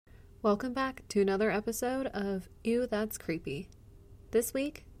Welcome back to another episode of Ew, That's Creepy. This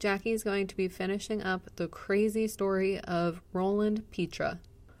week, Jackie is going to be finishing up the crazy story of Roland Petra.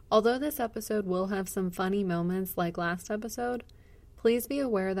 Although this episode will have some funny moments like last episode, please be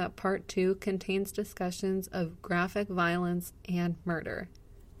aware that part 2 contains discussions of graphic violence and murder.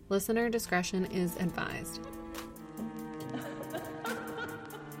 Listener discretion is advised.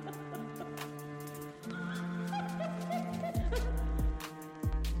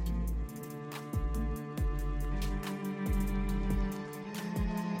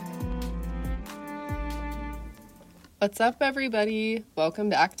 What's up, everybody? Welcome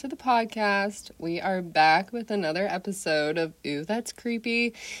back to the podcast. We are back with another episode of Ooh, That's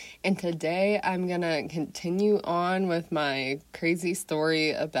Creepy. And today I'm going to continue on with my crazy story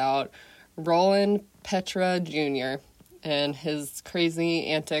about Roland Petra Jr. and his crazy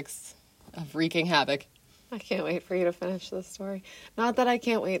antics of wreaking havoc. I can't wait for you to finish this story. Not that I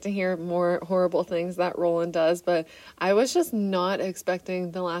can't wait to hear more horrible things that Roland does, but I was just not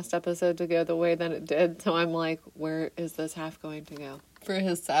expecting the last episode to go the way that it did. So I'm like, where is this half going to go? For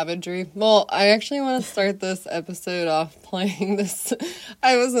his savagery. Well, I actually want to start this episode off playing this.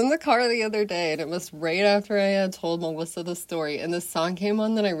 I was in the car the other day, and it was right after I had told Melissa the story, and this song came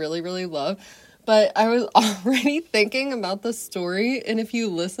on that I really, really love. But I was already thinking about the story, and if you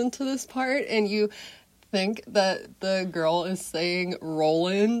listen to this part and you think that the girl is saying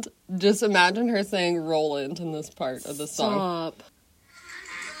Roland, just imagine her saying Roland in this part of the song. Stop.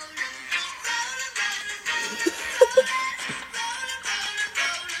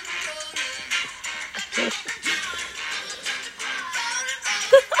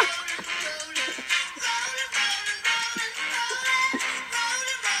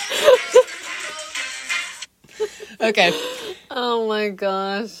 Okay. Oh my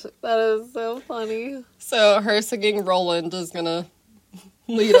gosh, that is so funny. So her singing Roland is gonna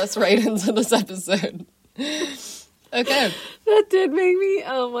lead us right into this episode. Okay. That did make me,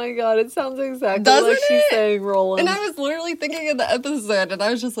 oh my god, it sounds exactly Doesn't like she's it? saying Roland. And I was literally thinking of the episode, and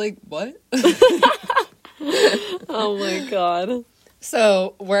I was just like, what? Oh my god.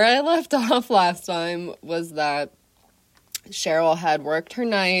 So where I left off last time was that Cheryl had worked her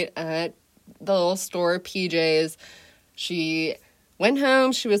night at the little store, PJ's. She went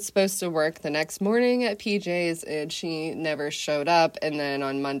home. She was supposed to work the next morning at PJ's, and she never showed up. And then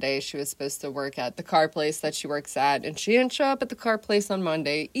on Monday, she was supposed to work at the car place that she works at, and she didn't show up at the car place on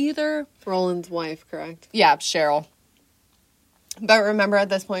Monday either. Roland's wife, correct? Yeah, Cheryl. But remember, at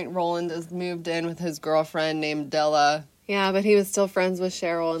this point, Roland has moved in with his girlfriend named Della. Yeah, but he was still friends with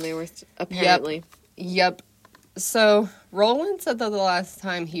Cheryl, and they were apparently. Yep. So Roland said that the last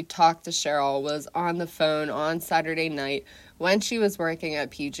time he talked to Cheryl was on the phone on Saturday night when she was working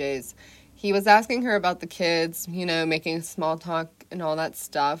at PJ's. He was asking her about the kids, making small talk and all that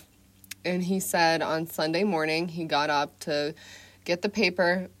stuff. And he said on Sunday morning he got up to get the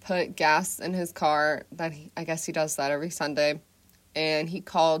paper, put gas in his car. I guess he does that every Sunday. And he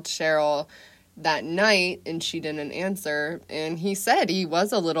called Cheryl that night, and she didn't answer, and he said he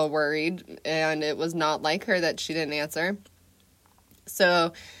was a little worried, and it was not like her that she didn't answer.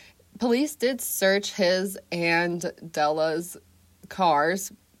 So police did search his and Della's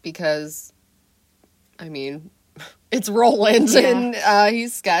cars because, it's Roland, yeah. And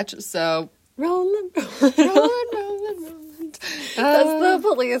he's sketch, so Roland. That's the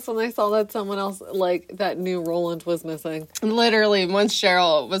police when they saw that someone else, that new Roland was missing. Literally, once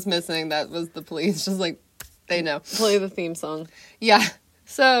Cheryl was missing, that was the police. Just they know. Play the theme song. Yeah.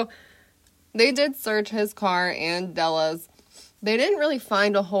 So, they did search his car and Della's. They didn't really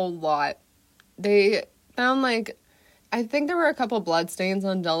find a whole lot. They found, I think there were a couple bloodstains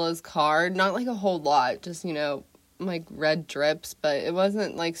on Della's car. Not, a whole lot. Just, red drips. But it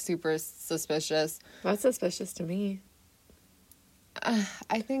wasn't, super suspicious. That's suspicious to me.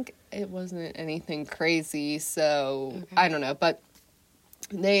 I think it wasn't anything crazy, so okay. I don't know. But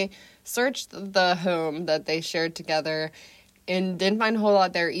they searched the home that they shared together and didn't find a whole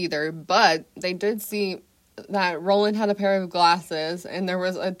lot there either. But they did see that Roland had a pair of glasses, and there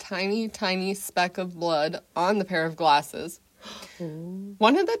was a tiny, tiny speck of blood on the pair of glasses.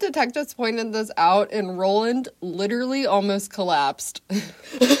 One of the detectives pointed this out, and Roland literally almost collapsed.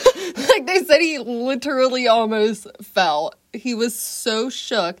 They said he literally almost fell. He was so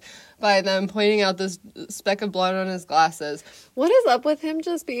shook by them pointing out this speck of blood on his glasses. What is up with him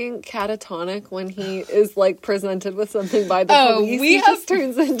just being catatonic when he is, presented with something by the police? He just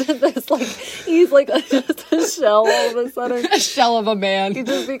turns into this, he's, just a shell all of a sudden. A shell of a man. He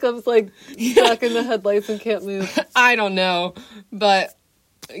just becomes, stuck in the headlights and can't move. I don't know, but,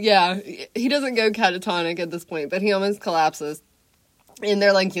 yeah, he doesn't go catatonic at this point, but he almost collapses. And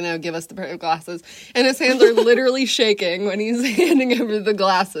they're like, give us the pair of glasses. And his hands are literally shaking when he's handing over the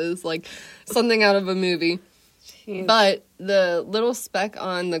glasses, like something out of a movie. Jeez. But the little speck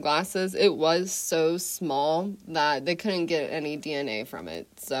on the glasses, it was so small that they couldn't get any DNA from it.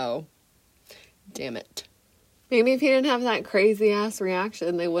 So, damn it. Maybe if he didn't have that crazy ass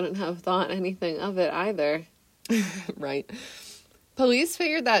reaction, they wouldn't have thought anything of it either. Right. Police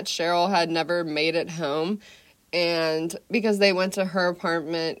figured that Cheryl had never made it home, and because they went to her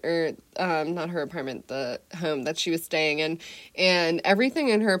apartment, or not her apartment, the home that she was staying in, and everything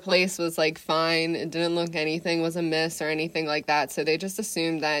in her place was like fine. It didn't look anything was amiss or anything like that. So they just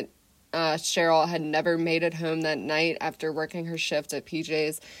assumed that Cheryl had never made it home that night after working her shift at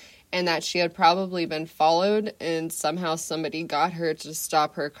PJ's, and that she had probably been followed, and somehow somebody got her to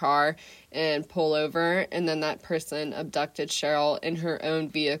stop her car and pull over, and then that person abducted Cheryl in her own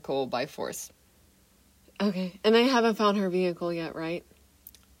vehicle by force. Okay. And they haven't found her vehicle yet, right?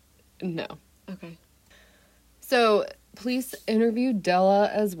 No. Okay. So, police interviewed Della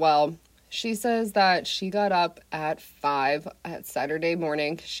as well. She says that she got up at 5 at Saturday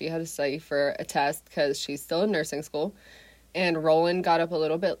morning. She had to study for a test because she's still in nursing school. And Roland got up a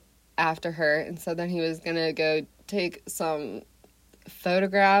little bit after her and said that he was going to go take some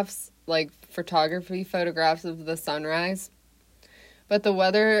photographs, like photography photographs of the sunrise. But the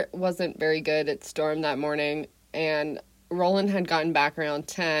weather wasn't very good. It stormed that morning, and Roland had gotten back around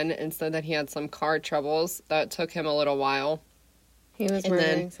 10 and said that he had some car troubles that took him a little while. He was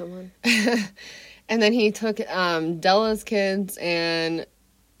murdering someone. And then he took Della's kids and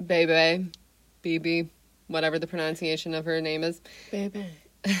Bebe, whatever the pronunciation of her name is. Baby.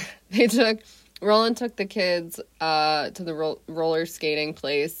 Roland took the kids to the roller skating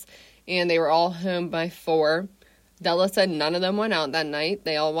place, and they were all home by 4. Della said none of them went out that night.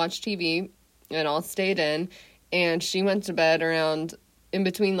 They all watched TV and all stayed in, and she went to bed around in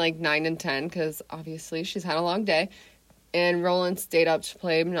between like 9 and 10 because obviously she's had a long day, and Roland stayed up to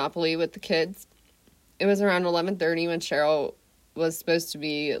play Monopoly with the kids. It was around 11:30 when Cheryl was supposed to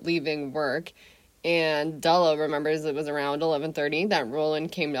be leaving work, and Della remembers it was around 11:30 that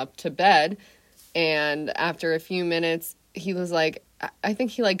Roland came up to bed, and after a few minutes, he was like, I think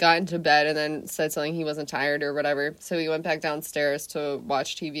he like got into bed and then said something, he wasn't tired or whatever, so he went back downstairs to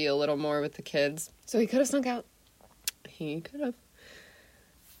watch TV a little more with the kids. So he could have snuck out. He could have.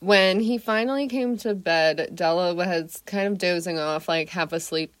 When he finally came to bed, Della was kind of dozing off, like half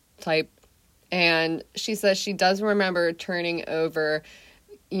asleep type, and she says she does remember turning over,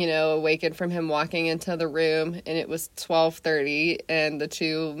 awakened from him walking into the room, and it was 12:30, and the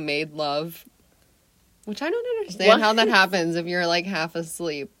two made love, which I don't understand how that happens if you're, like, half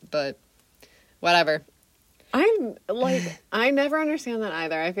asleep, but whatever. I never understand that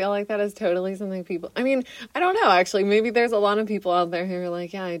either. I feel like that is totally something people, I mean, I don't know, actually. Maybe there's a lot of people out there who are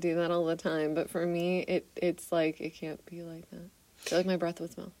like, yeah, I do that all the time, but for me, it's like, it can't be like that. I feel like my breath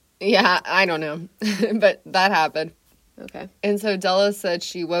would smell. Yeah, I don't know, but that happened. Okay. And so Della said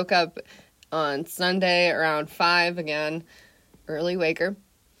she woke up on Sunday around 5 again, early waker.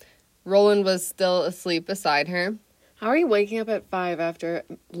 Roland was still asleep beside her. How are you waking up at 5 after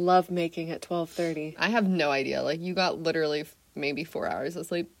love making at 12:30? I have no idea. Like, you got literally maybe 4 hours of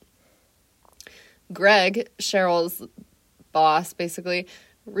sleep. Greg, Cheryl's boss, basically,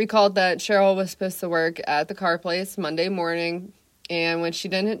 recalled that Cheryl was supposed to work at the car place Monday morning, and when she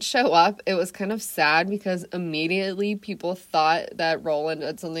didn't show up, it was kind of sad because immediately people thought that Roland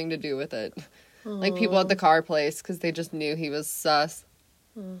had something to do with it. Aww. Like, people at the car place, because they just knew he was sus.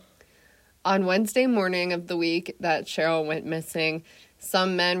 On Wednesday morning of the week that Cheryl went missing,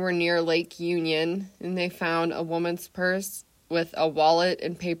 some men were near Lake Union, and they found a woman's purse with a wallet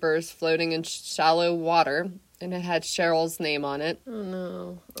and papers floating in shallow water, and it had Cheryl's name on it. Oh,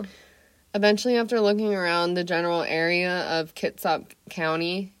 no. Eventually, after looking around the general area of Kitsap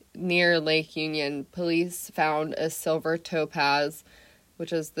County near Lake Union, police found a silver Topaz,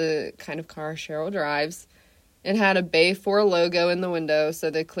 which is the kind of car Cheryl drives. It had a Bay 4 logo in the window,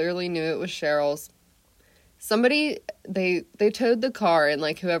 so they clearly knew it was Cheryl's. Somebody, they towed the car, and,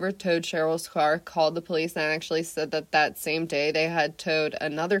 like, whoever towed Cheryl's car called the police and actually said that same day they had towed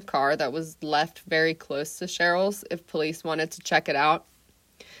another car that was left very close to Cheryl's if police wanted to check it out.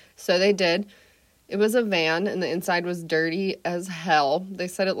 So they did. It was a van, and the inside was dirty as hell. They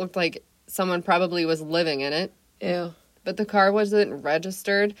said it looked like someone probably was living in it. Ew. But the car wasn't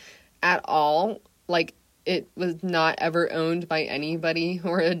registered at all. Like, it was not ever owned by anybody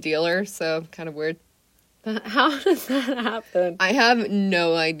or a dealer, so kind of weird. How does that happen? I have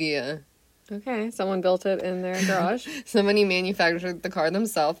no idea. Okay, someone built it in their garage. Somebody manufactured the car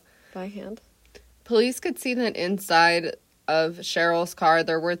themselves. By hand. Police could see that inside of Cheryl's car,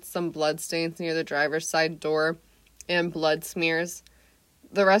 there were some bloodstains near the driver's side door and blood smears.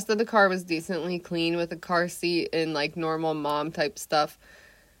 The rest of the car was decently clean with a car seat and, like, normal mom-type stuff.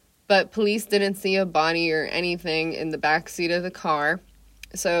 But police didn't see a body or anything in the back seat of the car,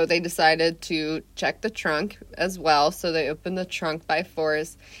 so they decided to check the trunk as well. So they opened the trunk by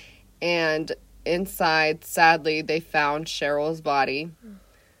force, and inside, sadly, they found Cheryl's body.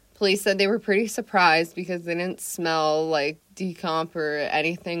 Police said they were pretty surprised because they didn't smell like decomp or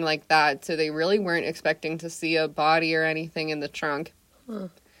anything like that, so they really weren't expecting to see a body or anything in the trunk.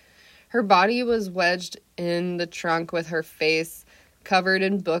 Her body was wedged in the trunk with her face covered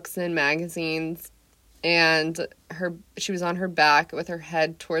in books and magazines, and she was on her back with her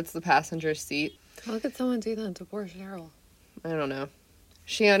head towards the passenger seat. How could someone do that to poor Cheryl? I don't know.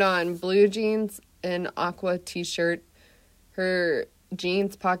 She had on blue jeans and aqua t-shirt. Her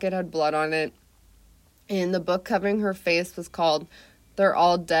jeans pocket had blood on it, and the book covering her face was called They're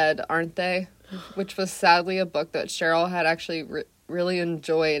All Dead, Aren't They? Which was sadly a book that Cheryl had actually really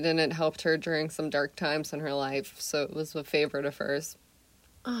enjoyed, and it helped her during some dark times in her life, so it was a favorite of hers.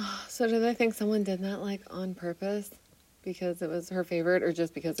 So do they think someone did that, like, on purpose? Because it was her favorite, or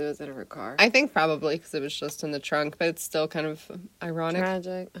just because it was in her car? I think probably because it was just in the trunk, but it's still kind of ironic.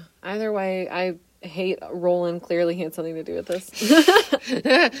 Tragic. Either way, I hate Roland. Clearly he had something to do with this.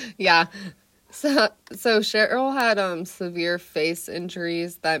 Yeah. So Cheryl had severe face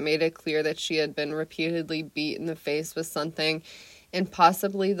injuries that made it clear that she had been repeatedly beat in the face with something, and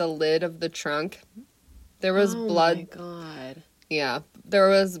possibly the lid of the trunk. There was blood. Oh my God. Yeah, there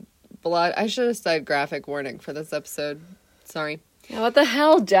was blood. I should have said graphic warning for this episode. Sorry. Yeah, what the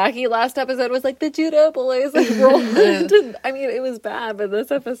hell, Jackie? Last episode was like the Judah boys, like Roland. I mean, it was bad, but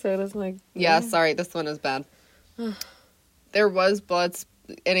this episode is like... Yeah, sorry, this one is bad. There was blood,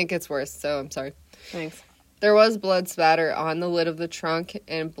 and it gets worse, so I'm sorry. Thanks. There was blood spatter on the lid of the trunk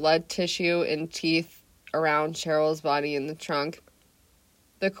and blood tissue and teeth around Cheryl's body in the trunk.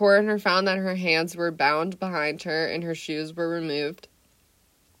 The coroner found that her hands were bound behind her and her shoes were removed.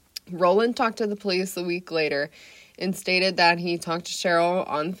 Roland talked to the police a week later and stated that he talked to Cheryl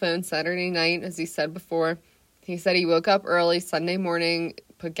on the phone Saturday night, as he said before. He said he woke up early Sunday morning,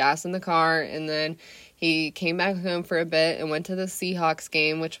 put gas in the car, and then he came back home for a bit and went to the Seahawks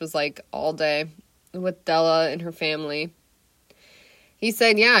game, which was like all day, with Della and her family. He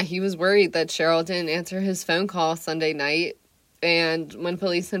said, yeah, he was worried that Cheryl didn't answer his phone call Sunday night, and when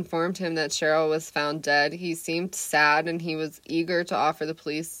police informed him that Cheryl was found dead, he seemed sad and he was eager to offer the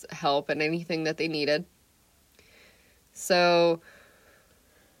police help and anything that they needed. So,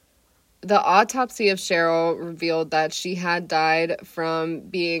 the autopsy of Cheryl revealed that she had died from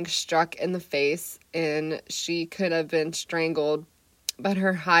being struck in the face, and she could have been strangled, but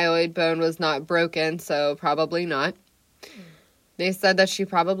her hyoid bone was not broken, so probably not. They said that she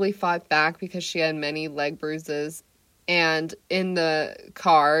probably fought back because she had many leg bruises. And in the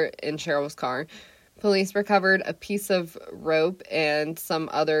car, in Cheryl's car, police recovered a piece of rope and some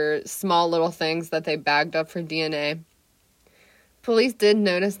other small little things that they bagged up for DNA. Police did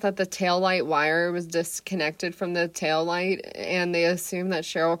notice that the taillight wire was disconnected from the taillight, and they assumed that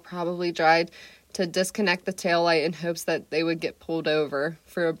Cheryl probably tried to disconnect the taillight in hopes that they would get pulled over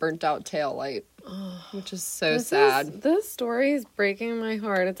for a burnt-out taillight, which is so sad. This story is breaking my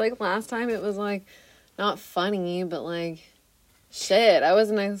heart. It's like last time it was, like, not funny, but, like, shit, I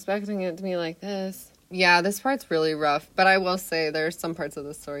wasn't expecting it to be like this. Yeah, this part's really rough, but I will say there's some parts of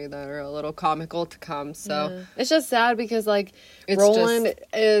the story that are a little comical to come, so... Yeah. It's just sad because, like, Roland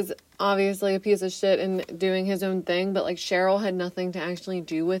is obviously a piece of shit and doing his own thing, but, like, Cheryl had nothing to actually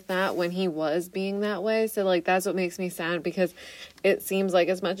do with that when he was being that way, so, like, that's what makes me sad, because it seems like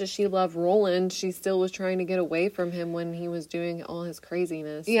as much as she loved Roland, she still was trying to get away from him when he was doing all his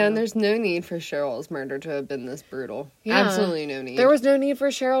craziness. Yeah, and there's no need for Cheryl's murder to have been this brutal. Yeah. Absolutely no need. There was no need for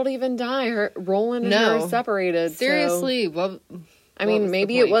Cheryl to even die. Roland and her separated. Seriously, so. I mean,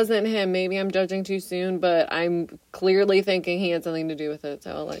 maybe it wasn't him. Maybe I'm judging too soon, but I'm clearly thinking he had something to do with it,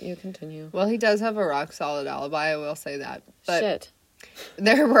 so I'll let you continue. Well, he does have a rock-solid alibi, I will say that. But shit.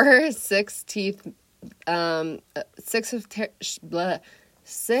 There were 6 teeth, 6 of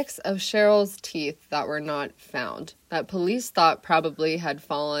Cheryl's teeth that were not found, that police thought probably had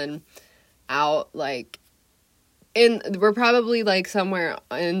fallen out, like, were probably, like, somewhere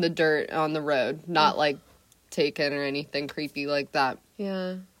in the dirt on the road, not, like, taken or anything creepy like that.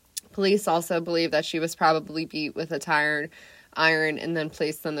 Yeah. Police also believe that she was probably beat with a tire iron and then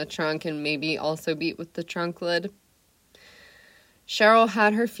placed in the trunk, and maybe also beat with the trunk lid. Cheryl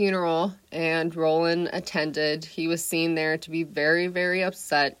had her funeral, and Roland attended. He was seen there to be very, very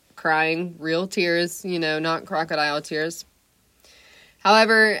upset, crying real tears, not crocodile tears.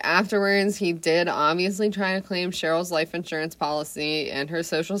 However, afterwards, he did obviously try to claim Cheryl's life insurance policy and her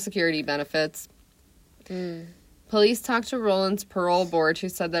Social Security benefits. Police talked to Roland's parole board, who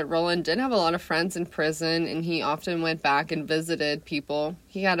said that Roland did have a lot of friends in prison, and he often went back and visited people.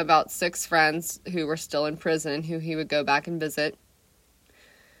 He had about 6 friends who were still in prison who he would go back and visit.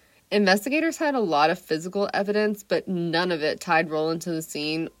 Investigators had a lot of physical evidence, but none of it tied Roland to the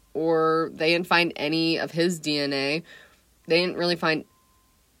scene, or they didn't find any of his DNA. They didn't really find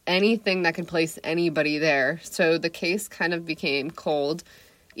anything that could place anybody there. So the case kind of became cold.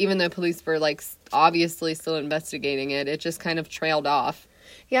 Even though police were, like, obviously still investigating it, it just kind of trailed off.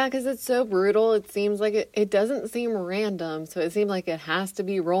 Yeah, because it's so brutal. It seems like it doesn't seem random. So it seemed like it has to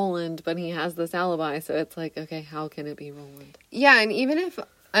be Roland, but he has this alibi. So it's like, okay, how can it be Roland? Yeah, and even if,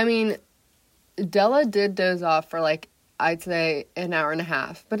 I mean, Della did doze off for, like, I'd say an hour and a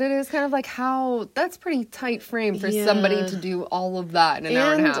half. But it is kind of like that's pretty tight frame for somebody to do all of that in an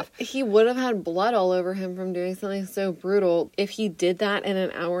hour and a half. He would have had blood all over him from doing something so brutal. If he did that in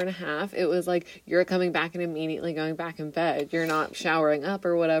an hour and a half, it was like, you're coming back and immediately going back in bed. You're not showering up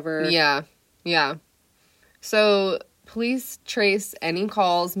or whatever. Yeah. So police trace any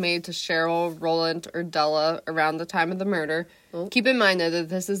calls made to Cheryl, Roland, or Della around the time of the murder. Oh. Keep in mind, though, that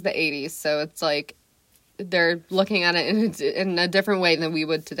this is the 80s, so it's like, they're looking at it in a different way than we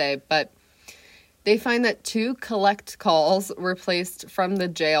would today, but they find that 2 collect calls were placed from the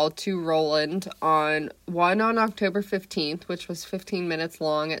jail to Roland, one on October 15th, which was 15 minutes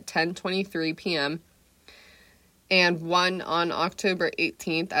long at 10:23 p.m., and one on October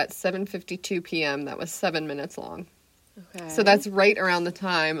 18th at 7:52 p.m. that was 7 minutes long. Okay. So that's right around the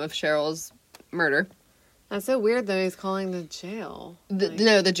time of Cheryl's murder. That's so weird, though. He's calling the jail.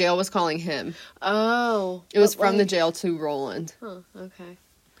 No, the jail was calling him. Oh. It was from the jail to Roland. Huh, okay.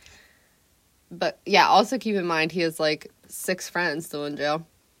 But, yeah, also keep in mind, he has, like, 6 friends still in jail.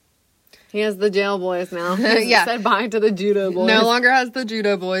 He has the jail boys now. Yeah. Said bye to the judo boys. No longer has the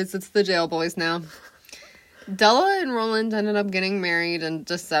judo boys. It's the jail boys now. Della and Roland ended up getting married in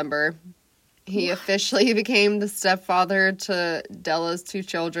December. He officially became the stepfather to Della's 2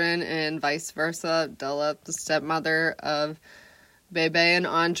 children, and vice versa. Della, the stepmother of Bebe and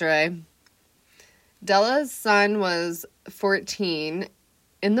Andre. Della's son was 14.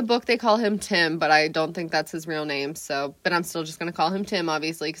 In the book, they call him Tim, but I don't think that's his real name. But I'm still just going to call him Tim,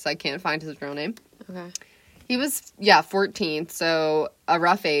 obviously, because I can't find his real name. Okay. He was, 14, so a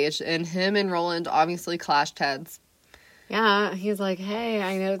rough age, and him and Roland obviously clashed heads. Yeah, he's like, hey,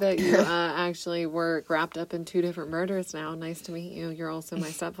 I know that you actually were wrapped up in 2 different murders now. Nice to meet you. You're also my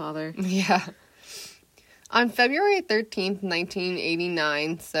stepfather. Yeah. On February 13th,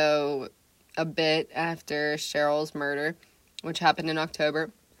 1989, so a bit after Cheryl's murder, which happened in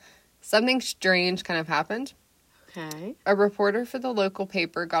October, something strange kind of happened. Okay. A reporter for the local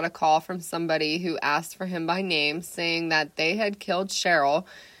paper got a call from somebody who asked for him by name, saying that they had killed Cheryl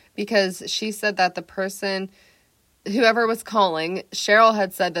because she said that the person, whoever was calling, Cheryl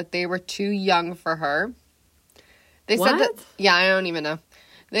had said that they were too young for her. They said that, yeah, I don't even know.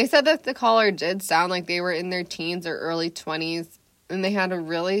 They said that the caller did sound like they were in their teens or early 20s, and they had a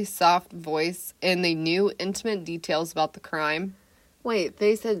really soft voice, and they knew intimate details about the crime. Wait,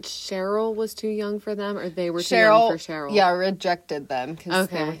 they said Cheryl was too young for them, or they were too young for Cheryl? Yeah, rejected them because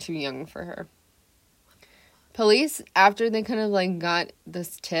they were too young for her. Police, after they kind of like got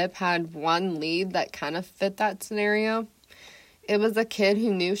this tip, had one lead that kind of fit that scenario. It was a kid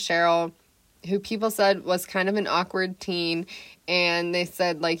who knew Cheryl, who people said was kind of an awkward teen, and they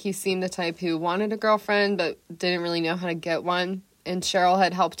said like he seemed the type who wanted a girlfriend but didn't really know how to get one. And Cheryl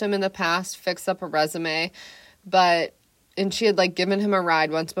had helped him in the past fix up a resume, and she had, like, given him a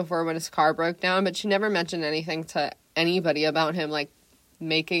ride once before when his car broke down, but she never mentioned anything to anybody about him, like,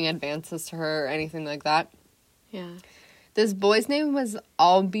 making advances to her or anything like that. Yeah. This boy's name was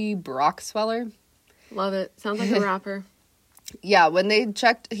Albie Broxweller. Love it. Sounds like a rapper. Yeah, when they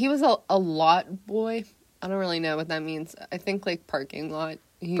checked, he was a lot boy. I don't really know what that means. I think, like, parking lot.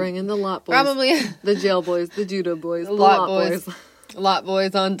 Bring in the lot boys. Probably. The jail boys, the judo boys, the lot boys. Lot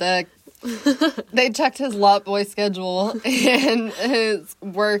boys on deck. They checked his lot boy schedule and his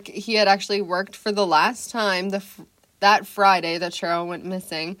work. He had actually worked for the last time that Friday that Cheryl went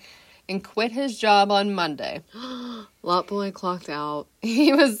missing and quit his job on Monday. Lot boy clocked out.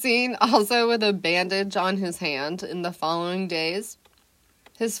 He was seen also with a bandage on his hand in the following days.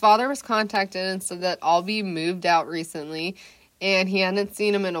 His father was contacted and said that Albie moved out recently and he hadn't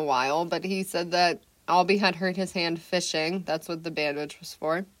seen him in a while, but he said that Albie had hurt his hand fishing. That's what the bandage was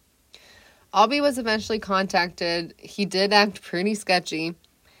for. Albie was eventually contacted. He did act pretty sketchy.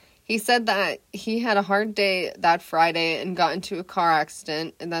 He said that he had a hard day that Friday and got into a car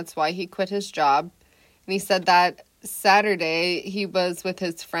accident, and that's why he quit his job. And he said that Saturday he was with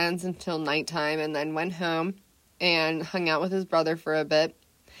his friends until nighttime and then went home and hung out with his brother for a bit.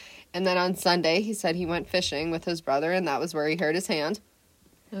 And then on Sunday, he said he went fishing with his brother, and that was where he hurt his hand.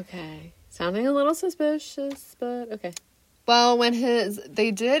 Okay. Sounding a little suspicious, but okay. Well,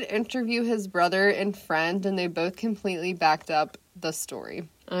 they did interview his brother and friend, and they both completely backed up the story.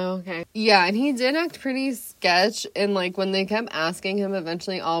 Oh, okay. Yeah, and he did act pretty sketch, and, like, when they kept asking him,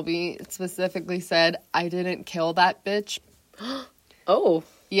 eventually Albie specifically said, "I didn't kill that bitch." Oh.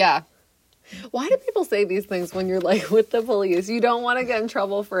 Yeah. Why do people say these things when you're, like, with the police? You don't want to get in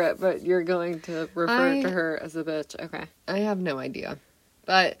trouble for it, but you're going to refer to her as a bitch. Okay. I have no idea.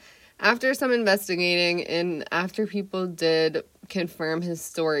 But after some investigating and after people did confirm his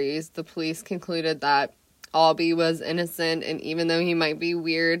stories, the police concluded that Albie was innocent, and even though he might be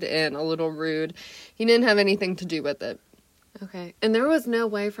weird and a little rude, he didn't have anything to do with it. Okay. And there was no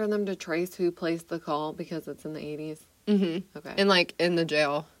way for them to trace who placed the call because it's in the 80s? Mm-hmm. Okay. And, like, in the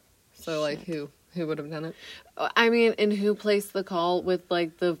jail. So, Shit. like, who would have done it? I mean, and who placed the call with,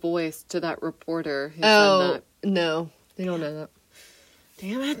 like, the voice to that reporter who said that? No. They don't know that.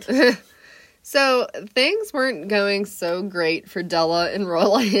 Damn it. So, things weren't going so great for Della and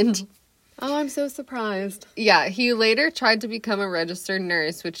Roland. Oh, I'm so surprised. Yeah, he later tried to become a registered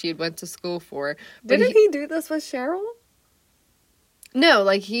nurse, which he had went to school for. But Didn't he do this with Cheryl? No,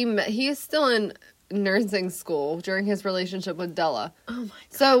 like, he is still in nursing school during his relationship with Della. Oh, my God.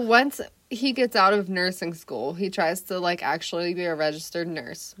 So, once he gets out of nursing school, he tries to, like, actually be a registered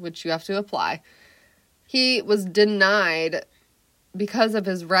nurse, which you have to apply. He was denied because of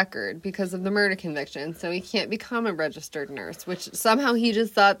his record, because of the murder conviction, so he can't become a registered nurse, which somehow he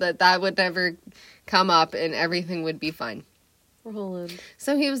just thought that would never come up and everything would be fine. Roland.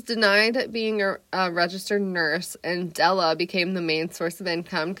 So he was denied being a registered nurse, and Della became the main source of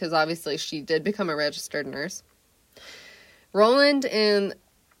income, because obviously she did become a registered nurse. Roland and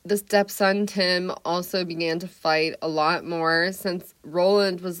the stepson, Tim, also began to fight a lot more, since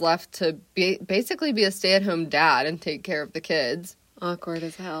Roland was left to basically be a stay-at-home dad and take care of the kids. Awkward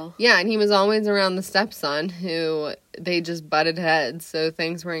as hell. Yeah, and he was always around the stepson, who they just butted heads, so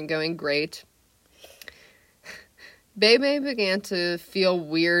things weren't going great. Bebe began to feel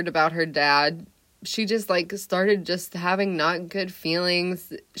weird about her dad. She just, like, started just having not good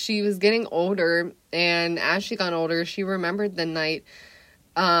feelings. She was getting older, and as she got older, she remembered the night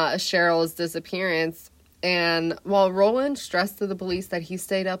Cheryl's disappearance. And while Roland stressed to the police that he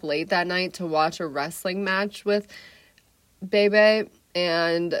stayed up late that night to watch a wrestling match with Bebe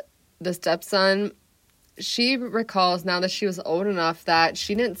and the stepson, she recalls now that she was old enough that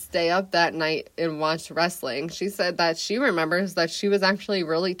she didn't stay up that night and watch wrestling. She said that she remembers that she was actually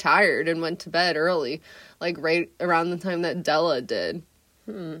really tired and went to bed early, like right around the time that Della did.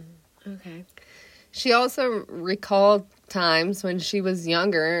 Okay. She also recalled times when she was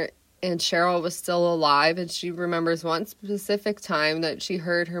younger and Cheryl was still alive, and she remembers one specific time that she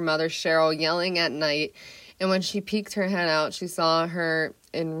heard her mother Cheryl yelling at night, and when she peeked her head out, she saw her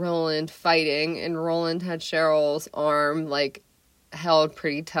and Roland fighting, and Roland had Cheryl's arm, like, held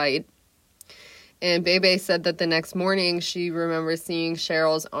pretty tight. And Bebe said that the next morning she remembers seeing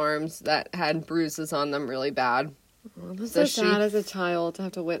Cheryl's arms that had bruises on them really bad. Oh, that's so sad as a child to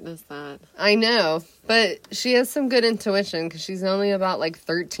have to witness that. I know, but she has some good intuition because she's only about, like,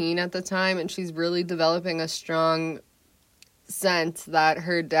 13 at the time, and she's really developing a strong sense that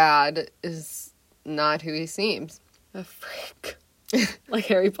her dad is not who he seems. A freak. Like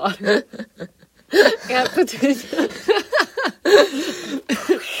Harry Potter. Aunt Petunia.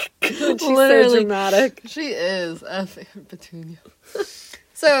 She's so dramatic. She is. Aunt Petunia.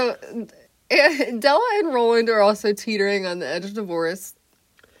 So, Della and Roland are also teetering on the edge of divorce.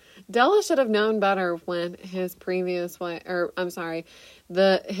 Della should have known better when his previous wife,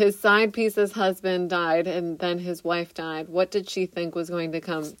 his side piece's husband died and then his wife died. What did she think was going to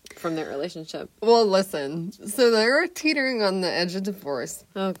come from their relationship? Well, listen. So they were teetering on the edge of divorce.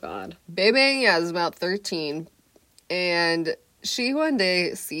 Oh, God. Bebe, is about 13. And she one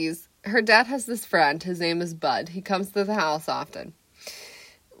day sees, her dad has this friend. His name is Bud. He comes to the house often.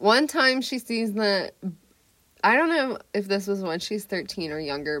 One time she sees I don't know if this was when she's 13 or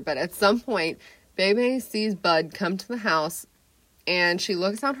younger, but at some point, Bebe sees Bud come to the house, and she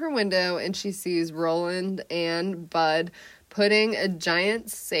looks out her window, and she sees Roland and Bud putting a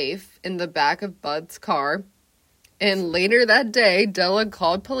giant safe in the back of Bud's car. And later that day, Della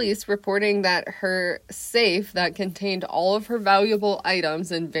called police reporting that her safe that contained all of her valuable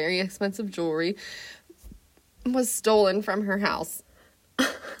items and very expensive jewelry was stolen from her house.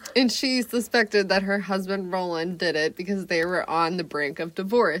 And she suspected that her husband Roland did it because they were on the brink of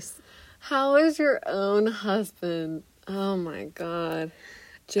divorce. How is your own husband? Oh my God.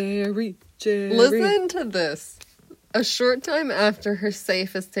 Jerry. Listen to this. A short time after her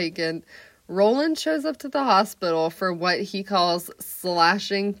safe is taken, Roland shows up to the hospital for what he calls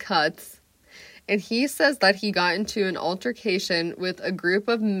slashing cuts. And he says that he got into an altercation with a group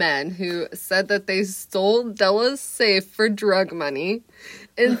of men who said that they stole Della's safe for drug money.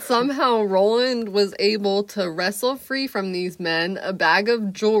 And somehow Roland was able to wrestle free from these men a bag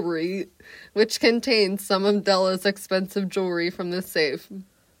of jewelry, which contained some of Della's expensive jewelry from the safe.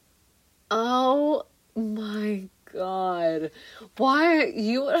 Oh my God. Why?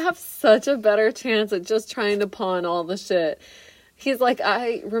 You would have such a better chance at just trying to pawn all the shit. He's like,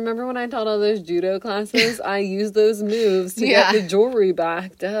 I remember when I taught all those judo classes, I used those moves to get the jewelry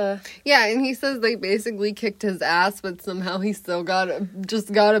back. Duh. Yeah, and he says they basically kicked his ass, but somehow he still got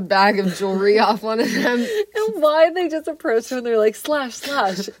a bag of jewelry off one of them. And why they just approach her and they're like, slash.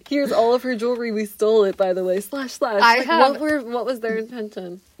 Here's all of her jewelry. We stole it, by the way. Slash. What was their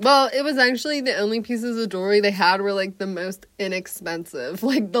intention? Well, it was actually the only pieces of jewelry they had were like the most inexpensive,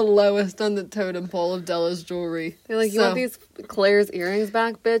 like the lowest on the totem pole of Della's jewelry. They're like, you want these Claire's earrings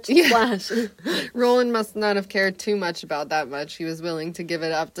back, bitch? Yeah. Slash. Roland must not have cared too much about that much. He was willing to give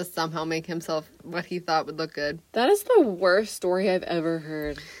it up to somehow make himself what he thought would look good. That is the worst story I've ever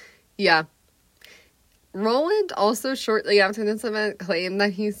heard. Yeah. Roland also shortly after this event claimed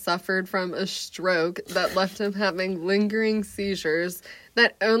that he suffered from a stroke that left him having lingering seizures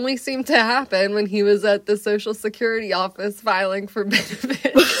that only seemed to happen when he was at the Social Security office filing for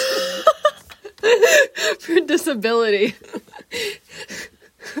benefits for disability.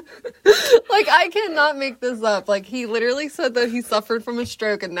 Like, I cannot make this up. Like, he literally said that he suffered from a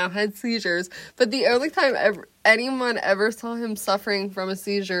stroke and now had seizures, but the only time anyone ever saw him suffering from a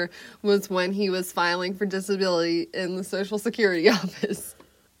seizure was when he was filing for disability in the Social Security office.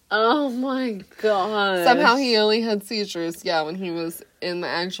 Oh my God. Somehow he only had seizures, when he was in the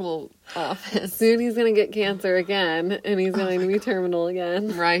actual office. Soon he's going to get cancer again, and he's going to be terminal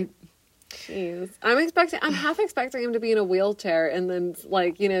again. Right. Jeez. I'm half expecting him to be in a wheelchair, and then,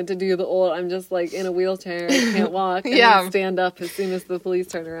 to do the old, I'm just, in a wheelchair, I can't walk, and then stand up as soon as the police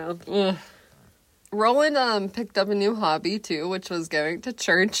turn around. Ugh. Roland picked up a new hobby, too, which was going to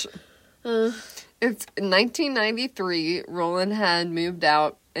church. It's 1993, Roland had moved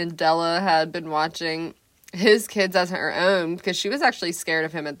out, and Della had been watching his kids as her own, because she was actually scared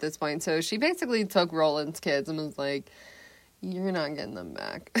of him at this point, so she basically took Roland's kids and was like, you're not getting them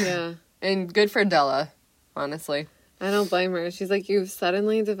back. Yeah. And good for Della, honestly. I don't blame her. She's like, you've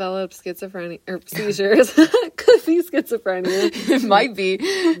suddenly developed schizophrenia, or seizures. Could be schizophrenia. It might be.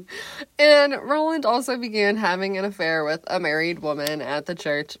 And Roland also began having an affair with a married woman at the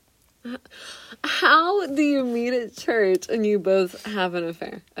church. How do you meet at church and you both have an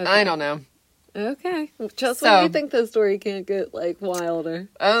affair? Okay. I don't know. Okay. Just when you think the story can't get, wilder.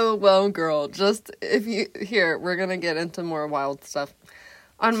 Oh, well, girl, we're gonna get into more wild stuff.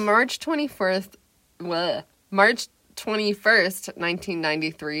 On March 21st,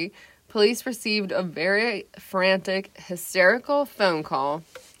 1993, police received a very frantic, hysterical phone call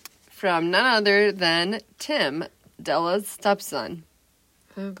from none other than Tim, Della's stepson.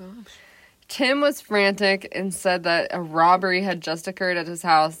 Oh, gosh. Tim was frantic and said that a robbery had just occurred at his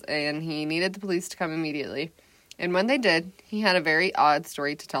house and he needed the police to come immediately. And when they did, he had a very odd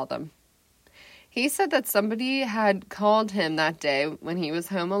story to tell them. He said that somebody had called him that day when he was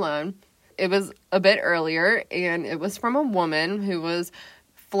home alone. It was a bit earlier, and it was from a woman who was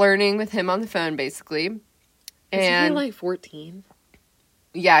flirting with him on the phone, basically. Isn't he 14?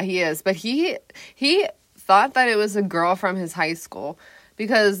 Yeah, he is. But he thought that it was a girl from his high school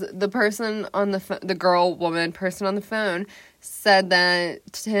because the person on the person on the phone said that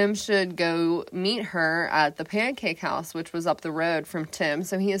Tim should go meet her at the Pancake House, which was up the road from Tim.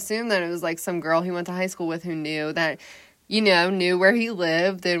 So he assumed that it was some girl he went to high school with who knew that, knew where he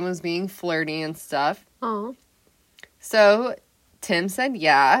lived and was being flirty and stuff. Oh. So Tim said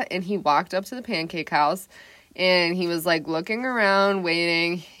yeah, and he walked up to the Pancake House, and he was looking around,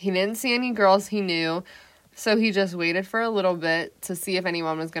 waiting. He didn't see any girls he knew, so he just waited for a little bit to see if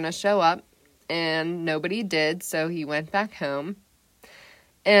anyone was going to show up. And nobody did, so he went back home.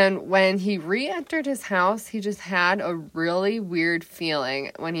 And when he re-entered his house, he just had a really weird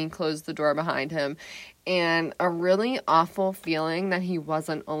feeling when he closed the door behind him. And a really awful feeling that he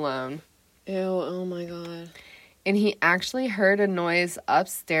wasn't alone. Ew, oh my God. And he actually heard a noise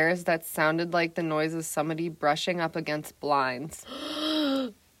upstairs that sounded like the noise of somebody brushing up against blinds.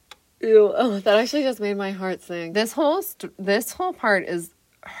 Ew. Oh, that actually just made my heart sink. This whole part is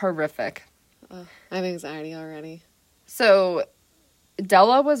horrific. I have anxiety already. So,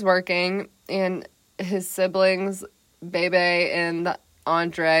 Della was working, and his siblings, Bebe and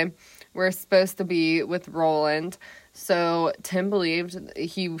Andre, were supposed to be with Roland. So, Tim believed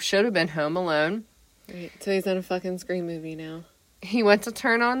he should have been home alone. Right. So he's in a fucking Scream movie now. He went to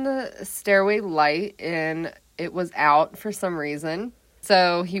turn on the stairway light, and it was out for some reason.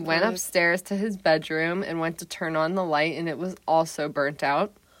 So, he went upstairs to his bedroom and went to turn on the light, and it was also burnt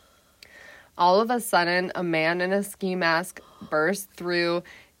out. All of a sudden, a man in a ski mask burst through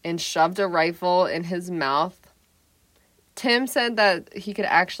and shoved a rifle in his mouth. Tim said that he could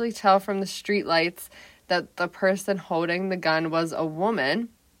actually tell from the streetlights that the person holding the gun was a woman.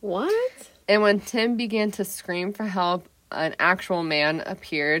 What? And when Tim began to scream for help, an actual man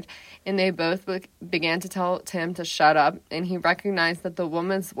appeared, and they both began to tell Tim to shut up, and he recognized that the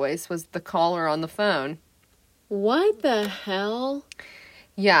woman's voice was the caller on the phone. What the hell?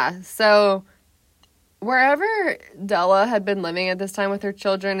 Yeah, so wherever Della had been living at this time with her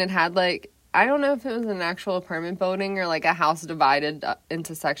children, it had, like, I don't know if it was an actual apartment building or, like, a house divided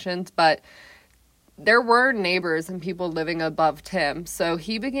into sections, but there were neighbors and people living above Tim. So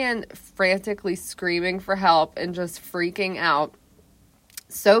he began frantically screaming for help and just freaking out.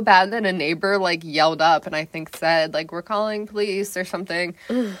 So bad that a neighbor, like, yelled up and I think said, like, we're calling police or something.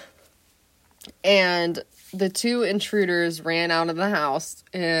 And the two intruders ran out of the house,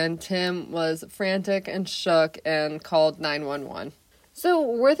 and Tim was frantic and shook and called 911. So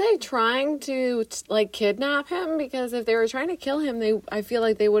were they trying to, like, kidnap him? Because if they were trying to kill him, I feel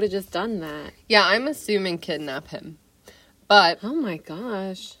like they would have just done that. Yeah, I'm assuming kidnap him. But oh my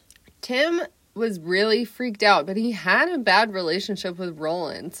gosh. Tim was really freaked out, but he had a bad relationship with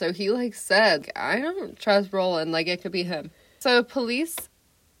Roland. So he, like, said, I don't trust Roland. Like, it could be him. So police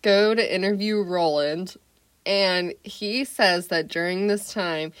go to interview Roland, and he says that during this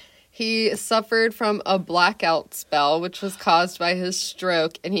time, he suffered from a blackout spell, which was caused by his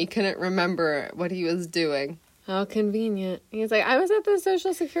stroke, and he couldn't remember what he was doing. How convenient. He's like, I was at the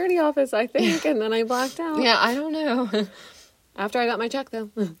Social Security office, I think, and then I blacked out. Yeah, I don't know. After I got my check, though.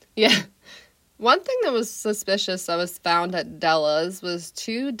 Yeah. One thing that was suspicious that was found at Della's was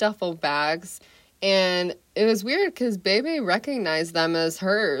 2 duffel bags, and it was weird because Bebe recognized them as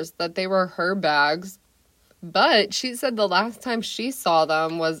hers, that they were her bags, but she said the last time she saw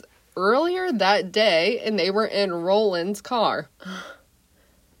them was earlier that day, and they were in Roland's car.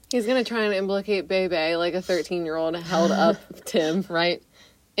 He's gonna try and implicate Bebe like a 13-year-old held up Tim. Right?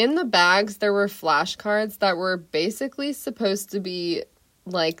 In the bags, there were flashcards that were basically supposed to be,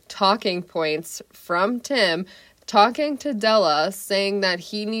 like, talking points from Tim talking to Della, saying that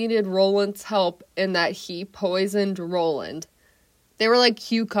he needed Roland's help and that he poisoned Roland. They were like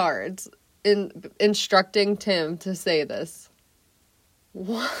cue cards instructing Tim to say this.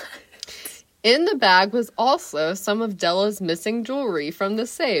 What? In the bag was also some of Della's missing jewelry from the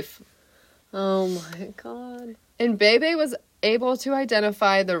safe. Oh my god. And Bebe was able to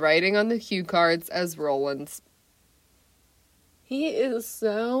identify the writing on the cue cards as Roland's. He is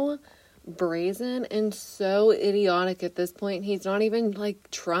so brazen and so idiotic at this point. He's not even, like,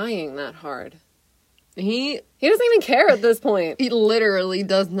 trying that hard. He doesn't even care at this point. He literally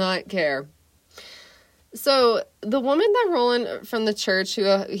does not care. So, the woman that Roland from the church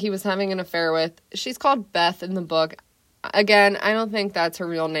who he was having an affair with, she's called Beth in the book. Again, I don't think that's her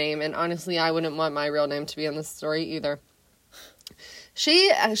real name, and honestly, I wouldn't want my real name to be in this story either.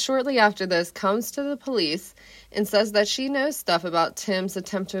 She, shortly after this, comes to the police and says that she knows stuff about Tim's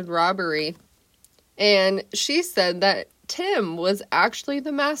attempted robbery. And she said that Tim was actually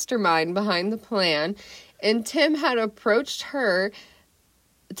the mastermind behind the plan, and Tim had approached her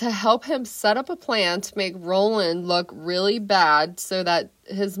to help him set up a plan to make Roland look really bad so that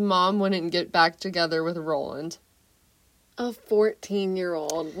his mom wouldn't get back together with Roland. A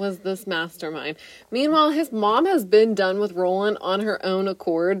 14-year-old was this mastermind. Meanwhile, his mom has been done with Roland on her own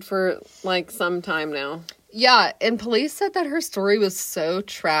accord for, like, some time now. Yeah, and police said that her story was so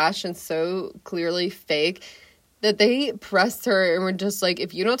trash and so clearly fake that they pressed her and were just like,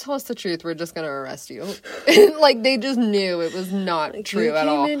 if you don't tell us the truth, we're just going to arrest you. Like, they just knew it was not true at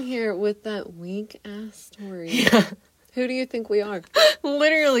all. You came in here with that weak-ass story. Yeah. Who do you think we are?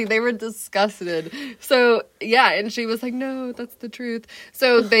 Literally, they were disgusted. So, yeah, and she was like, no, that's the truth.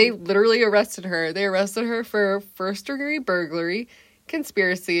 So they literally arrested her. They arrested her for first-degree burglary,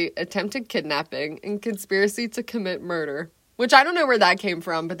 conspiracy, attempted kidnapping, and conspiracy to commit murder. Which I don't know where that came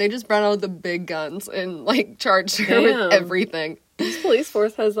from, but they just brought out the big guns and, like, charged her with everything. This police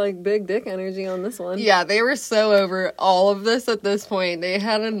force has, like, big dick energy on this one. Yeah, they were so over all of this at this point. They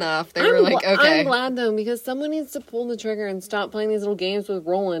had enough. They were like, okay. I'm glad, though, because someone needs to pull the trigger and stop playing these little games with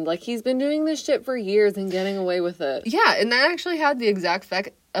Roland. Like, he's been doing this shit for years and getting away with it. Yeah, and that actually had the exact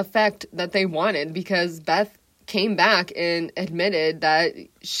effect that they wanted, because Beth came back and admitted that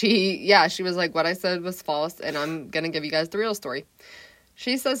she was like, what I said was false, and I'm gonna give you guys the real story.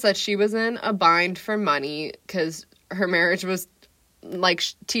 She says that she was in a bind for money because her marriage was, like,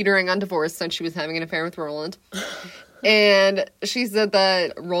 teetering on divorce since she was having an affair with Roland. And she said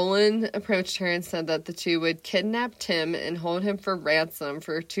that Roland approached her and said that the two would kidnap Tim and hold him for ransom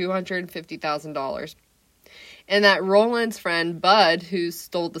for $250,000. And that Roland's friend, Bud, who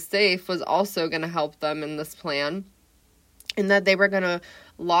stole the safe, was also going to help them in this plan. And that they were going to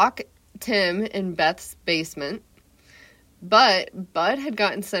lock Tim in Beth's basement. But Bud had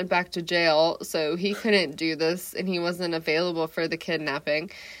gotten sent back to jail, so he couldn't do this, and he wasn't available for the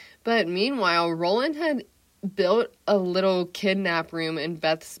kidnapping. But meanwhile, Roland had built a little kidnap room in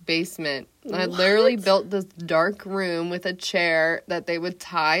Beth's basement. I literally built this dark room with a chair that they would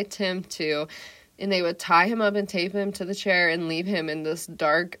tie Tim to, and they would tie him up and tape him to the chair and leave him in this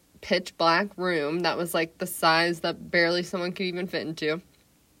dark, pitch black room that was, like, the size that barely someone could even fit into.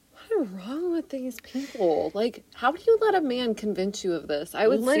 What is wrong with these people? Like, how do you let a man convince you of this? I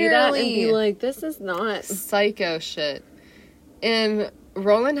would see that and be like, this is not psycho shit. And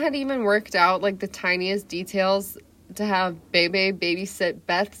Roland had even worked out, like, the tiniest details to have Bebe babysit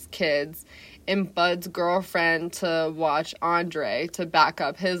Beth's kids and Bud's girlfriend to watch Andre to back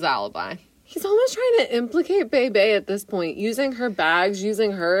up his alibi. He's almost trying to implicate Bebe at this point, using her bags,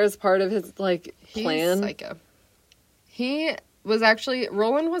 using her as part of his, like, plan. He's psycho.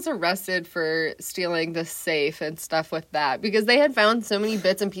 Roland was arrested for stealing the safe and stuff with that, because they had found so many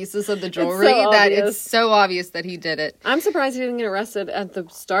bits and pieces of the jewelry it's so obvious that he did it. I'm surprised he didn't get arrested at the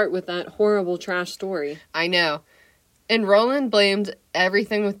start with that horrible trash story. I know. And Roland blamed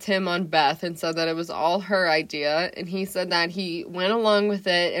everything with Tim on Beth and said that it was all her idea, and he said that he went along with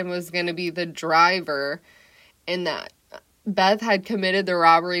it and was going to be the driver, and that Beth had committed the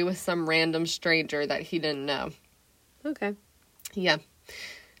robbery with some random stranger that he didn't know. Okay. Yeah.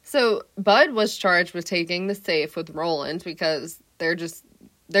 So Bud was charged with taking the safe with Roland because they're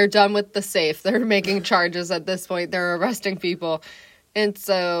done with the safe. They're making charges at this point. They're arresting people. And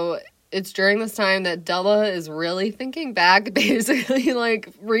so it's during this time that Della is really thinking back, basically, like,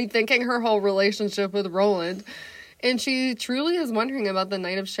 rethinking her whole relationship with Roland. And she truly is wondering about the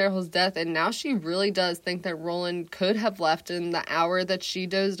night of Cheryl's death. And now she really does think that Roland could have left in the hour that she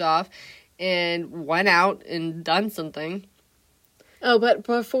dozed off and went out and done something. Oh, but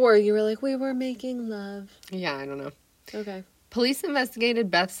before you were like, we were making love. Yeah, I don't know. Okay. Police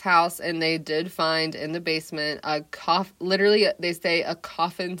investigated Beth's house, and they did find in the basement literally, they say a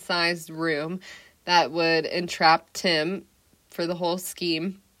coffin-sized room that would entrap Tim for the whole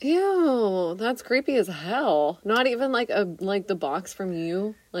scheme. Ew, that's creepy as hell. Not even like the box from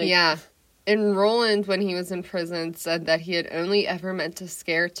You. Like, yeah. And Roland, when he was in prison, said that he had only ever meant to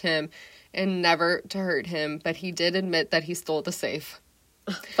scare Tim and never to hurt him, but he did admit that he stole the safe.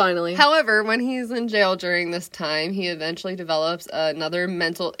 Finally. However, when he's in jail during this time, he eventually develops another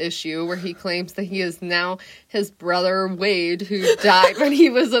mental issue where he claims that he is now his brother Wade, who died when he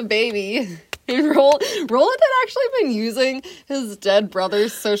was a baby. And Roland had actually been using his dead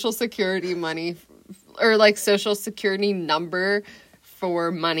brother's Social Security money, or, like, Social Security number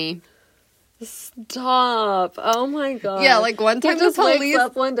for money. Stop. Oh my god. Yeah, like, one time the police wakes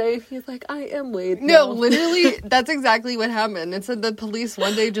up one day, he's like, I am Wade. No, literally, that's exactly what happened. It said the police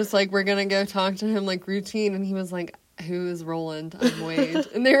one day just like, we're gonna go talk to him, like, routine, and he was like, who is Roland? I'm Wade.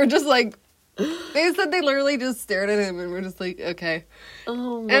 And they were just like, they said they literally just stared at him and were just like, okay.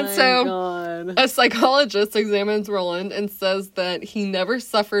 Oh my god. A psychologist examines Roland and says that he never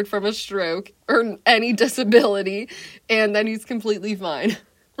suffered from a stroke or any disability, and that he's completely fine.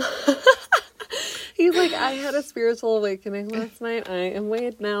 He's like, I had a spiritual awakening last night. I am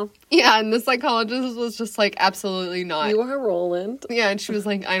Wade now. Yeah, and the psychologist was just like, absolutely not. You are Roland. Yeah, and she was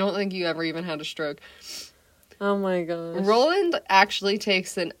like, I don't think you ever even had a stroke. Oh my gosh. Roland actually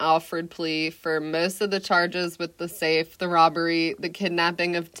takes an Alfred plea for most of the charges with the safe, the robbery, the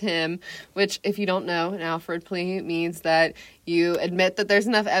kidnapping of Tim, which, if you don't know, an Alfred plea means that you admit that there's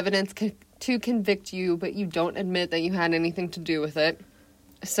enough evidence to convict you, but you don't admit that you had anything to do with it.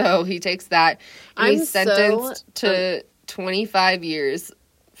 So he takes that, and he's sentenced to 25 years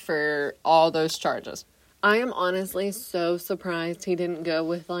for all those charges. I am honestly so surprised he didn't go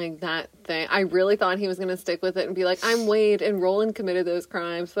with, like, that thing. I really thought he was going to stick with it and be like, I'm Wade, and Roland committed those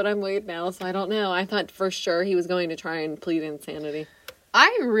crimes, but I'm Wade now, so I don't know. I thought for sure he was going to try and plead insanity.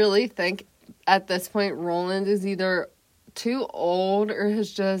 I really think at this point Roland is either too old or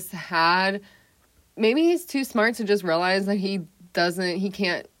has just had... Maybe he's too smart to just realize that he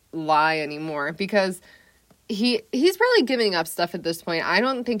can't lie anymore, because... He's probably giving up stuff at this point. I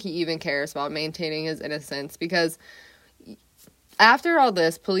don't think he even cares about maintaining his innocence, because after all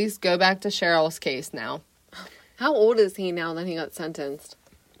this, police go back to Cheryl's case now. How old is he now that he got sentenced?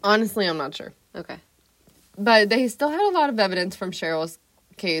 Honestly, I'm not sure. Okay. But they still had a lot of evidence from Cheryl's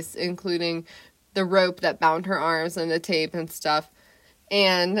case, including the rope that bound her arms and the tape and stuff.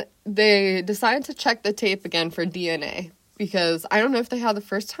 And they decided to check the tape again for DNA. Because I don't know if they had the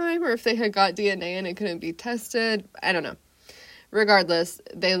first time or if they had got DNA and it couldn't be tested. I don't know. Regardless,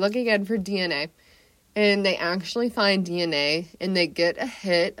 they look again for DNA. And they actually find DNA. And they get a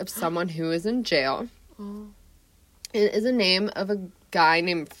hit of someone who is in jail. Oh. It is a name of a guy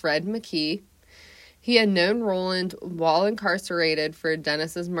named Fred McKee. He had known Roland while incarcerated for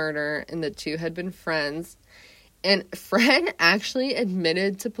Dennis's murder. And the two had been friends. And Fred actually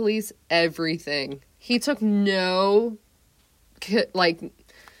admitted to police everything. He took no... Like,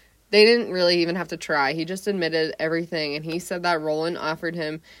 they didn't really even have to try. He just admitted everything, and he said that Roland offered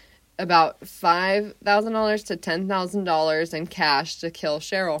him about $5,000 to $10,000 in cash to kill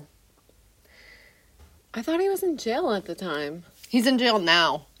Cheryl. I thought he was in jail at the time. He's in jail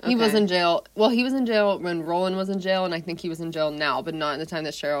now. Okay. He was in jail. Well, he was in jail when Roland was in jail, and I think he was in jail now, but not in the time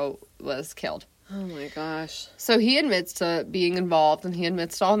that Cheryl was killed. Oh my gosh. So he admits to being involved, and he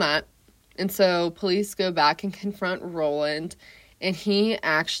admits to all that. And so police go back and confront Roland, and he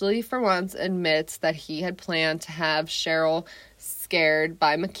actually, for once, admits that he had planned to have Cheryl scared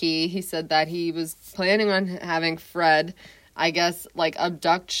by McKee. He said that he was planning on having Fred, I guess, like,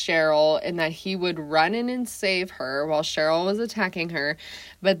 abduct Cheryl, and that he would run in and save her while Cheryl was attacking her.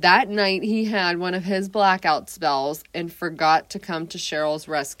 But that night, he had one of his blackout spells and forgot to come to Cheryl's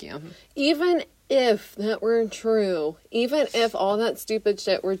rescue. Even if that were true, even if all that stupid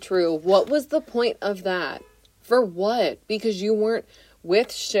shit were true, what was the point of that? For what? Because you weren't with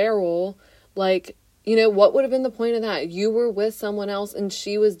Cheryl. Like, you know, what would have been the point of that? You were with someone else and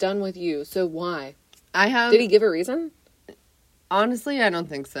she was done with you. So why? Did he give a reason? Honestly, I don't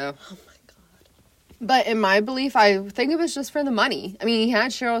think so. Oh my God. But in my belief, I think it was just for the money. I mean, he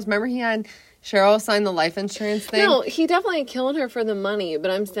had Cheryl's... Remember he had Cheryl sign the life insurance thing? No, he definitely killed her for the money. But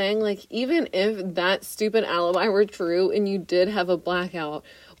I'm saying, like, even if that stupid alibi were true and you did have a blackout,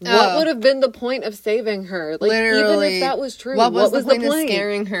 what would have been the point of saving her? Like, literally, even if that was true, what was the point of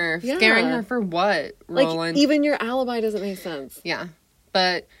scaring her? Yeah. Scaring her for what, Roland? Like, even your alibi doesn't make sense. Yeah,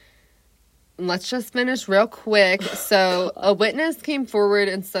 but let's just finish real quick. So, a witness came forward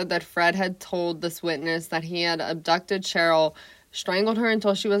and said that Fred had told this witness that he had abducted Cheryl, strangled her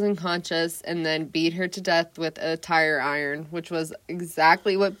until she was unconscious, and then beat her to death with a tire iron, which was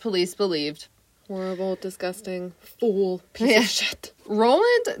exactly what police believed. Horrible, disgusting, fool, piece of shit.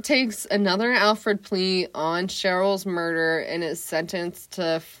 Roland takes another Alfred plea on Cheryl's murder and is sentenced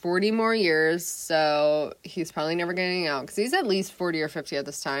to 40 more years, so he's probably never getting out, because he's at least 40 or 50 at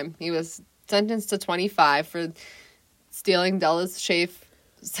this time. He was sentenced to 25 for stealing Della's safe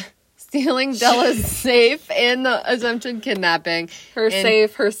and the attempted kidnapping. Her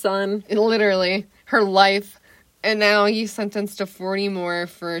safe, her son. Literally, her life. And now he's sentenced to 40 more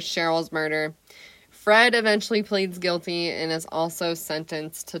for Cheryl's murder. Fred eventually pleads guilty and is also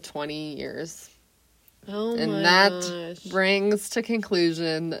sentenced to 20 years. Oh my And that gosh. brings to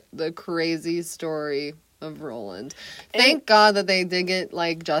conclusion the crazy story of Roland. Thank God that they did get,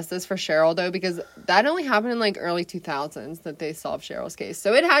 like, justice for Cheryl, though, because that only happened in, like, early 2000s that they solved Cheryl's case.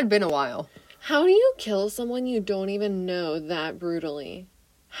 So it had been a while. How do you kill someone you don't even know that brutally?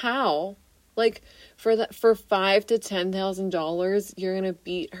 How? Like, for $5,000 to $10,000, you're gonna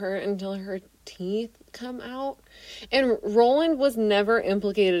beat her until her teeth come out? And Roland was never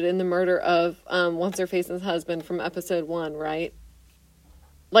implicated in the murder of What's-Her-Face's husband from episode 1, right?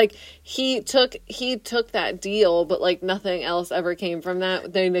 Like, he took that deal, but, like, nothing else ever came from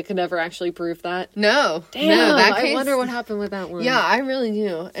that. They could never actually prove that. No. Damn, no, that case, I wonder what happened with that one. Yeah, I really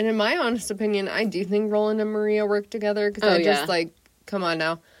do. And in my honest opinion, I do think Roland and Maria work together, because just, like, come on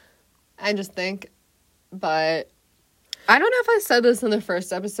now. I just think, but I don't know if I said this in the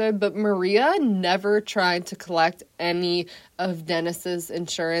first episode, but Maria never tried to collect any of Dennis's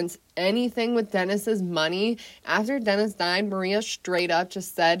insurance, anything with Dennis's money. After Dennis died, Maria straight up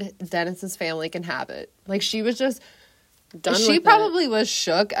just said Dennis's family can have it. Like, she was just done with She it. probably was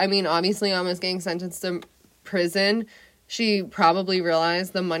shook. I mean, obviously, almost getting sentenced to prison. She probably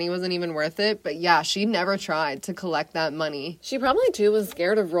realized the money wasn't even worth it. But yeah, she never tried to collect that money. She probably, too, was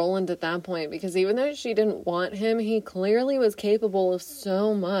scared of Roland at that point, because even though she didn't want him, he clearly was capable of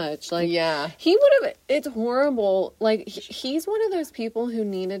so much. Like, Yeah. he would have, it's horrible. Like, he's one of those people who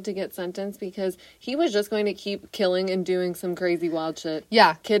needed to get sentenced because he was just going to keep killing and doing some crazy wild shit.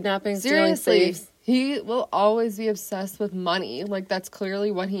 Yeah. Kidnapping, stealing Seriously. safes. He will always be obsessed with money. Like, that's clearly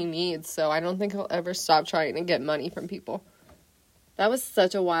what he needs. So I don't think he'll ever stop trying to get money from people. That was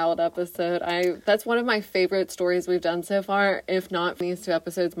such a wild episode. That's one of my favorite stories we've done so far. If not, these 2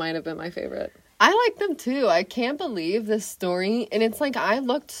 episodes might have been my favorite. I like them too. I can't believe this story. And it's like, I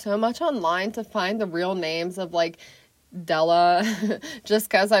looked so much online to find the real names of like Della, just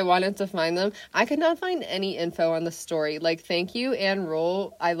because I wanted to find them. I could not find any info on the story. Like, thank you, Anne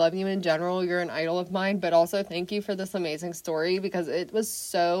Rule. I love you in general. You're an idol of mine. But also, thank you for this amazing story because it was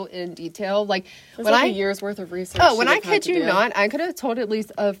so in detail. Like, It's when like a year's worth of research. Oh, when she'd I have had kid to you do. not, I could have told at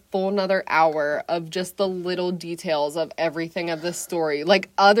least a full another hour of just the little details of everything of this story. Like,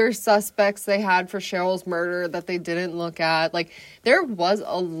 other suspects they had for Cheryl's murder that they didn't look at. Like, there was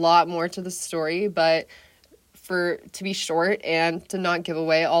a lot more to the story, but to be short and to not give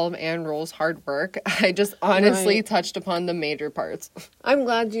away all of Anne Rule's hard work, I just honestly Right. touched upon the major parts. I'm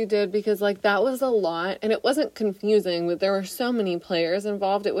glad you did, because like that was a lot, and it wasn't confusing, but there were so many players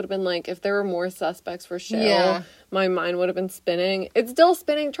involved. It would have been like if there were more suspects for Cheryl, Yeah. my mind would have been spinning. It's still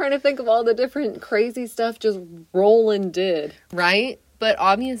spinning trying to think of all the different crazy stuff just Roland did. Right? But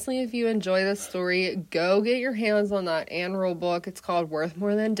obviously, if you enjoy this story, go get your hands on that Anne Rule book. It's called Worth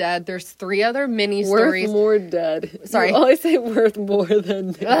More Than Dead. There's 3 other mini stories. Worth more dead. Sorry. You always say worth more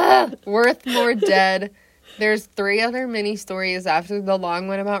than dead. Worth More Dead. There's 3 other mini stories after the long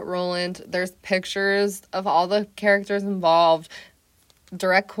one about Roland. There's pictures of all the characters involved,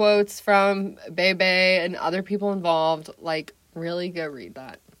 direct quotes from Bebe and other people involved. Like, really go read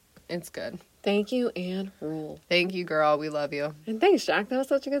that. It's good. Thank you, Anne Rule. Thank you, girl. We love you. And thanks, Jack. That was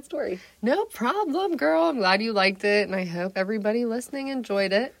such a good story. No problem, girl. I'm glad you liked it, and I hope everybody listening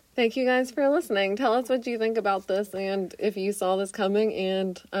enjoyed it. Thank you guys for listening. Tell us what you think about this, and if you saw this coming,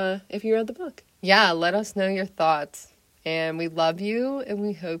 and if you read the book. Yeah, let us know your thoughts. And we love you, and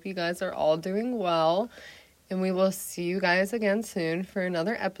we hope you guys are all doing well. And we will see you guys again soon for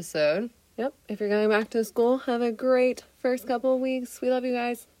another episode. Yep. If you're going back to school, have a great first couple of weeks. We love you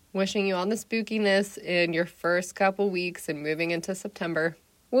guys. Wishing you all the spookiness in your first couple weeks and moving into September.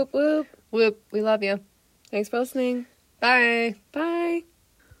 Whoop, whoop. Whoop. We love you. Thanks for listening. Bye. Bye.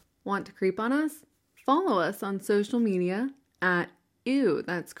 Want to creep on us? Follow us on social media at Ew,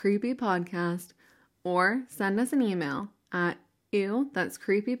 That's Creepy Podcast, or send us an email at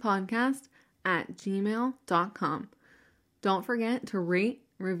ewthat'screepypodcast@gmail.com. Don't forget to rate,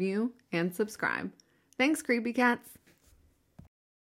 review, and subscribe. Thanks, creepy cats.